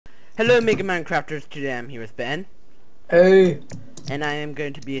Hello, MegaMinecrafters. Today I'm here with Ben. Hey. And I am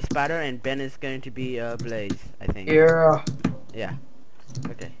going to be a spider, and Ben is going to be a blaze, I think. Yeah. Yeah.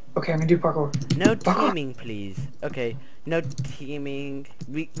 Okay. Okay, I'm gonna do parkour. No Parkour. teaming, please. Okay. No teaming.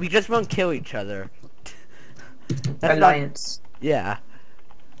 We just won't kill each other. That's Alliance. not... Yeah.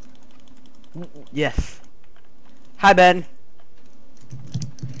 Yes. Hi, Ben.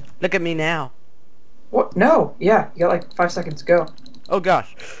 Look at me now. What? No. Yeah, you got like 5 seconds to go. Oh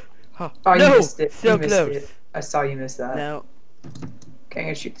gosh. Oh, no! you missed it. So you missed close. it. I saw you miss that. No. Okay, I'm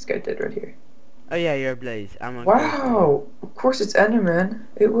gonna shoot this guy dead right here. Oh yeah, you're a blaze. I'm a Wow. Of course it's Enderman.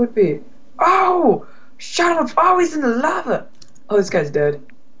 It would be. Oh! Shut up! Oh, he's in the lava! Oh, this guy's dead.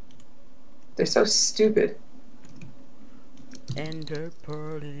 They're so stupid. Ender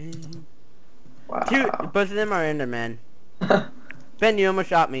pearling. Wow. Both of them are Endermen. Ben, you almost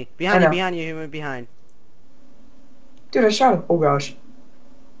shot me. Behind you, he went behind. Dude, I shot him. Oh gosh.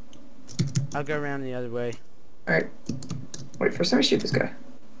 I'll go around the other way. Alright. Wait, first let me shoot this guy.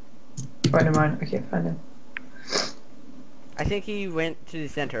 Oh, never mind. I can't find him. I think he went to the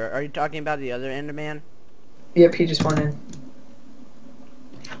center. Are you talking about the other Enderman? Yep, he just went in.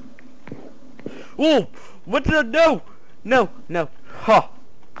 Whoa! What the? No! No! No! Huh!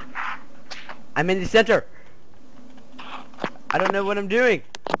 I'm in the center! I don't know what I'm doing!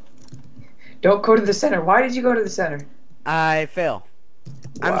 Don't go to the center. Why did you go to the center? I fell.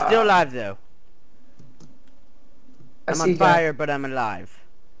 Wow. I'm still alive though. I'm on you fire, but I'm alive.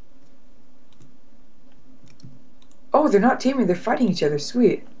 Oh, they're not teaming. They're fighting each other.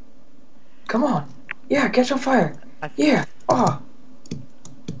 Sweet. Come on. Yeah, catch on fire. Yeah. Oh.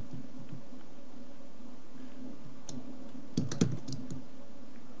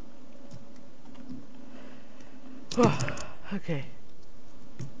 Okay.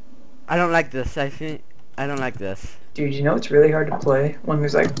 I don't like this. I don't like this. Dude, you know it's really hard to play when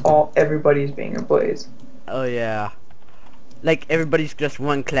there's like everybody's being a blaze. Oh yeah. Like everybody's just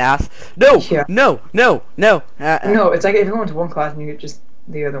one class. No! Yeah. No! No! No! No, it's like everyone's one class and you get just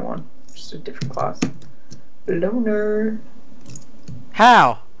the other one. Just a different class. Loner.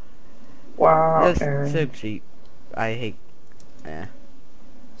 How? Wow, That's Aaron. so cheap. I hate...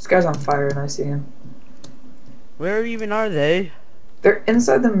 This guy's on fire and I see him. Where even are they? They're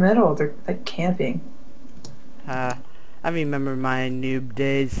inside the middle. They're like camping. I remember my noob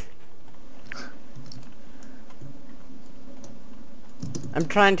days. I'm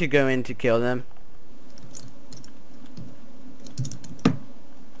trying to go in to kill them.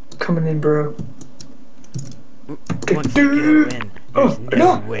 Coming in, bro. Once you go in, there's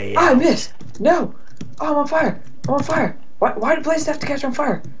no way out. I missed. No. Oh, I'm on fire. I'm on fire. Why did Blaze have to catch on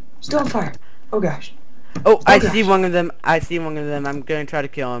fire? Still on fire. Oh gosh. Oh, I see one of them. I see one of them. I'm going to try to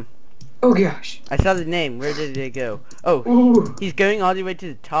kill him. Oh gosh. I saw the name. Where did they go? Oh, Ooh. he's going all the way to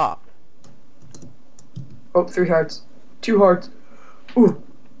the top. Oh, 3 hearts. 2 hearts. Ooh.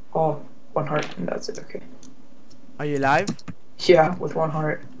 Oh, 1 heart, and that's it. Okay. Are you alive? Yeah, with 1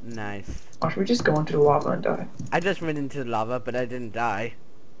 heart. Nice. Or should we just go into the lava and die? I just went into the lava, but I didn't die.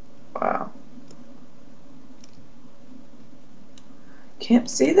 Wow. Can't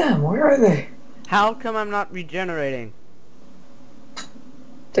see them. Where are they? How come I'm not regenerating?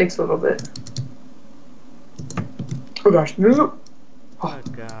 Takes a little bit. Oh gosh. No. Oh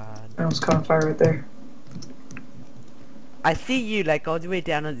god. I almost caught on fire right there. I see you like all the way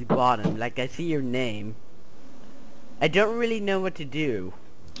down at the bottom. Like I see your name. I don't really know what to do.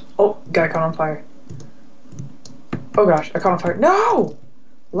 Oh, guy caught on fire. Oh gosh, I caught on fire. No!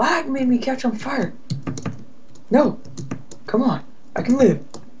 Lag made me catch on fire. No. Come on. I can live.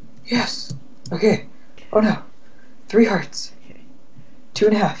 Yes. Okay. Oh no. 3 hearts. Okay.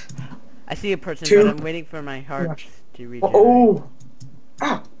 2.5. I see a person, 2. but I'm waiting for my heart to regenerate. Oh.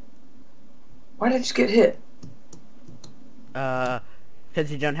 Ow. Why did I just get hit? Because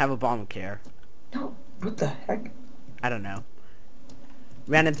you don't have a bomb care. No. What the heck? I don't know.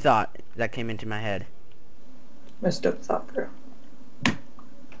 Random thought that came into my head. Messed up thought, bro.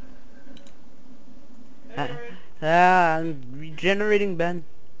 I'm regenerating, Ben.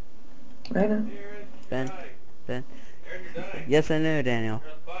 I know. Ben. Yes, I know, Daniel.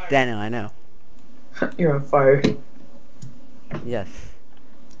 Daniel, I know. You're on fire. Yes.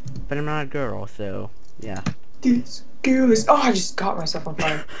 But I'm not a girl, so, yeah. This girl is... Oh, I just got myself on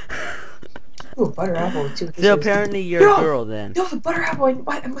fire. Ooh, butter apple. Let's see what this So is. apparently you're a girl then. No, the butter apple.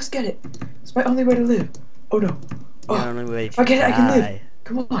 I must get it. It's my only way to live. Oh no. Oh, The only way if I get it, I can live. die.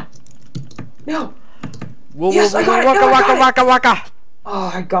 Come on. No. Whoa, Yes, I got it. waka, No, I waka, got it. waka, waka.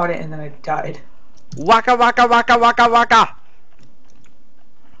 Oh, I got it and then I died. Waka, waka, waka, waka, waka.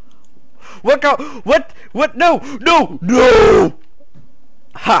 Waka, what? No, no, no.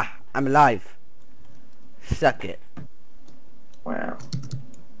 Ha. I'm alive. Suck it. Wow.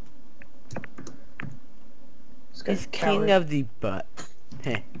 He's king of the butt.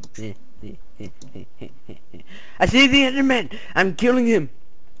 I see the Enderman. I'm killing him.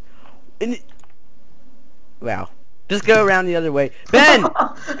 Wow. Just go around the other way. Ben!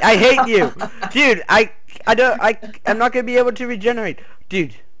 I hate you. Dude, I'm not gonna be able to regenerate.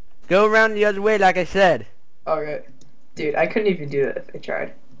 Dude, go around the other way like I said. Okay. Dude, I couldn't even do that if I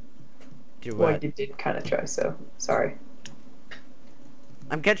tried. Do what? Well, you did kind of try, so sorry.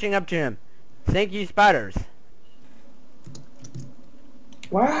 I'm catching up to him. Thank you, spiders.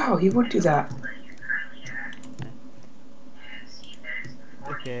 Wow, he would do that.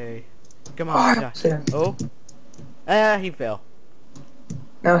 Okay. Come on. Oh. He fell.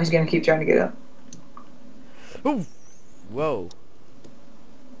 No, he's gonna keep trying to get up. Ooh. Whoa.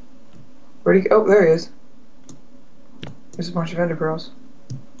 Where'd he go? Oh, there he is. There's a bunch of ender pearls.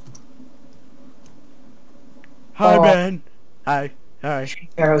 Hi, Ben. Hi.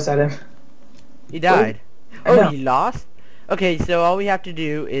 Arrows at him. He died. Oh, he lost? Okay, so all we have to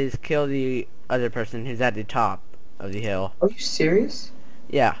do is kill the other person who's at the top of the hill. Are you serious?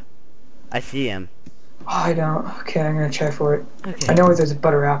 Yeah. I see him. Oh, I don't. Okay, I'm gonna try for it. Okay. I know where there's a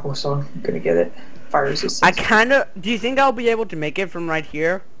butter apple, so I'm gonna get it. Fire resistance. Do you think I'll be able to make it from right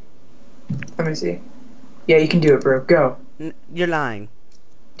here? Let me see. Yeah, you can do it, bro. Go. You're lying.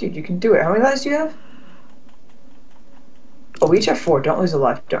 Dude, you can do it. How many lives do you have? Oh, we each have 4. Don't lose a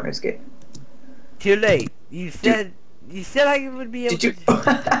life. Don't risk it. Too late. You said I would be able to.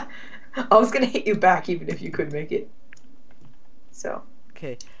 I was gonna hit you back even if you could make it. So.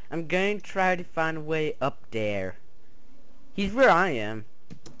 Okay, I'm going to try to find a way up there. He's where I am.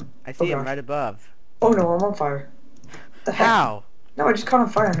 I see him right above. Oh no, I'm on fire. The heck? How? No, I just caught on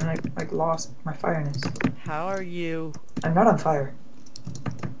fire and then I like lost my fireness. How are you? I'm not on fire.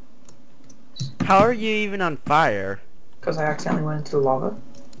 How are you even on fire? Because I accidentally went into the lava.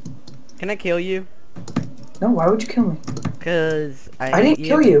 Can I kill you? No, why would you kill me? Because I didn't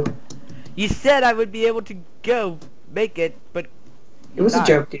kill you. You said I would be able to go make it, but it was a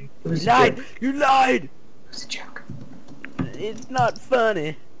joke, dude. It was a joke. You lied! It was a joke. It's not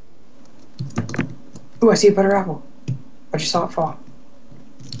funny. Ooh, I see a butter apple. I just saw it fall.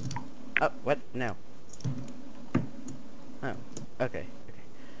 Oh, what? No. Oh, okay.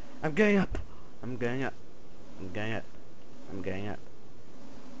 I'm going up. I'm going up. I'm going up. I'm going up.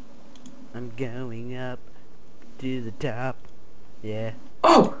 I'm going up to the top. Yeah.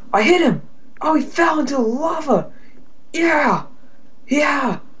 Oh, I hit him. Oh, he fell into the lava. Yeah.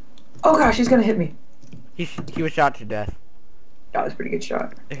 Yeah. Oh gosh, he's gonna hit me. He was shot to death. That was a pretty good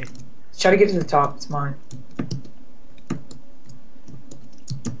shot. Okay. Let's try to get to the top. It's mine.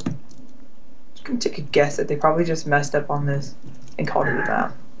 You can take a guess that they probably just messed up on this and called it a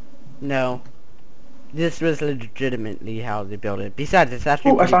map. No. This was legitimately how they built it. Besides, it's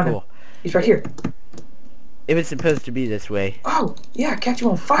actually pretty cool. Him. He's right here. It was supposed to be this way. Oh, yeah, catch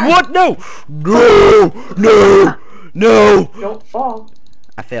you on fire. What? No! No! No! No! Don't fall.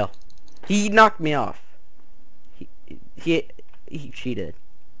 I fell. He knocked me off. He cheated.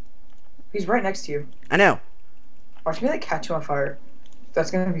 He's right next to you. I know. Watch me like catch you on fire.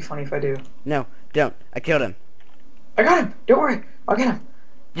 That's gonna be funny if I do. No, don't. I killed him. I got him. Don't worry. I'll get him.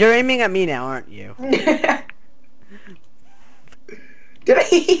 You're aiming at me now, aren't you? Did I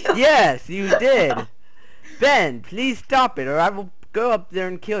hit you? Yes, you did. Ben, please stop it or I will go up there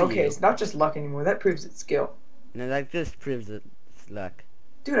and kill you. Okay, it's not just luck anymore. That proves it's skill. No, that just proves it's luck.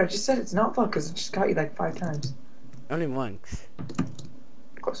 Dude, I just said it's not luck because it just got you like 5 times. Only once.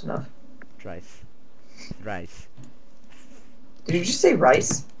 Close enough. Rice. Rice. Did you just say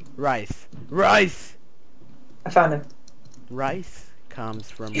rice? Rice. Rice! I found him. Rice comes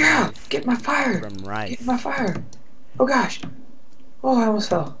from rice. Get my fire! From rice. Get my fire! Oh gosh! Oh, I almost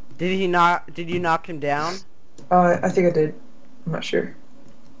fell. Did you knock him down? I think I did. I'm not sure.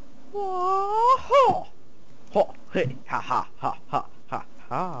 Whoa! Ho! Hey! Ha ha ha ha ha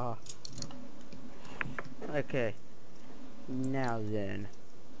ha! Okay. Now then.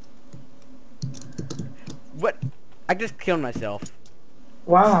 What? I just killed myself.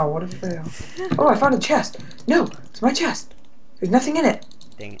 Wow, what a fail. Oh, I found a chest. No, it's my chest. There's nothing in it.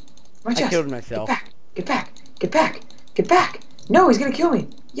 Dang it. My chest. I killed myself. Get back. Get back. Get back. Get back. No, he's gonna kill me.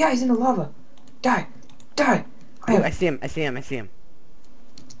 Yeah, he's in the lava. Die. Die. Oh, I see him. I see him. I see him.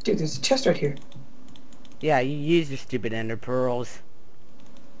 Dude, there's a chest right here. Yeah, you use your stupid ender pearls.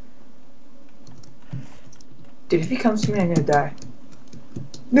 Dude, if he comes to me, I'm gonna die.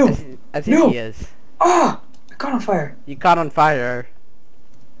 No. I think he is. Ah! I caught on fire. You caught on fire.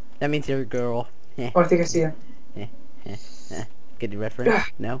 That means you're a girl. Oh, I think I see him. Get the reference?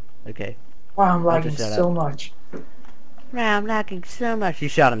 No? Okay. Wow, I'm lagging shut so up. much. Wow, I'm lagging so much. You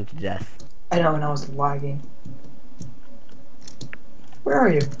shot him to death. I know when I was lagging. Where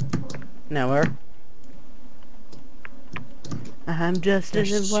are you? Nowhere. I'm just They're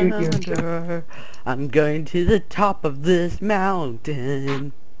in shooting you. wonder. I'm going to the top of this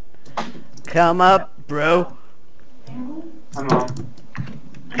mountain. Come up, bro. I'm on.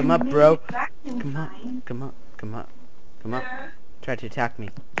 Come up, bro. Come up. Come up. Come up. Come up. Try to attack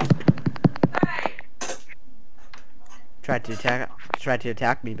me. Try to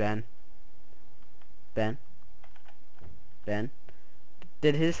attack me, Ben. Ben? Ben?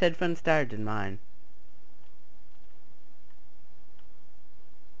 Did his headphones die or did mine?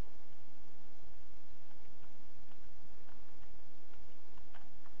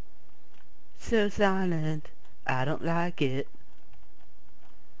 So silent. I don't like it.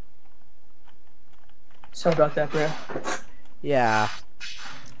 Sorry about that, bro. Yeah.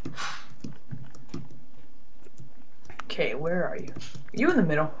 Okay, where are you? Are you in the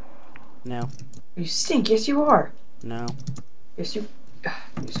middle? No. You stink. Yes, you are. No. Yes, you.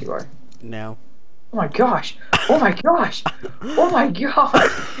 Yes, you are. No. Oh my gosh. Oh my gosh. Oh my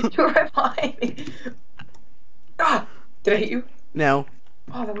gosh. You're right behind me. Ah! Did I hit you? No.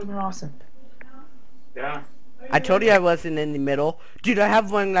 Oh, that would have been awesome. Yeah. I told you I wasn't in the middle. Dude, I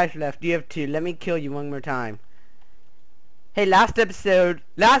have 1 life left. You have 2. Let me kill you one more time. Hey, last episode,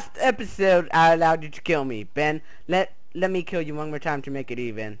 I allowed you to kill me. Ben, let me kill you one more time to make it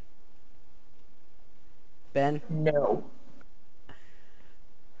even. Ben? No.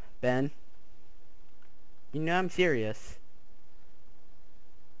 Ben? You know I'm serious.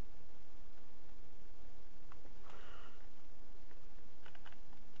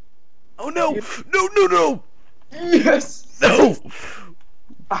 Oh no! No, no, no! Yes. No!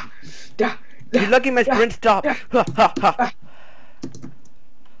 Ah, da, da, You're lucky my da, sprint stopped. da. Ha ha ha.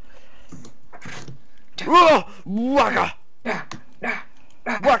 Oh, waka! Da, da,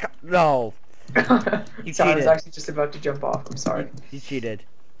 da. Waka! No. You Sorry, I was cheated. actually just about to jump off. I'm sorry. You cheated.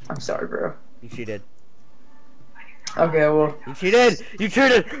 I'm sorry, bro. You cheated. Okay, well. You cheated! You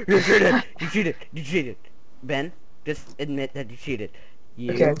cheated! You cheated! You cheated! You cheated! Ben, just admit that you cheated.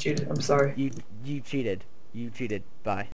 You, Okay, I cheated. I'm sorry. You cheated. You cheated. Bye.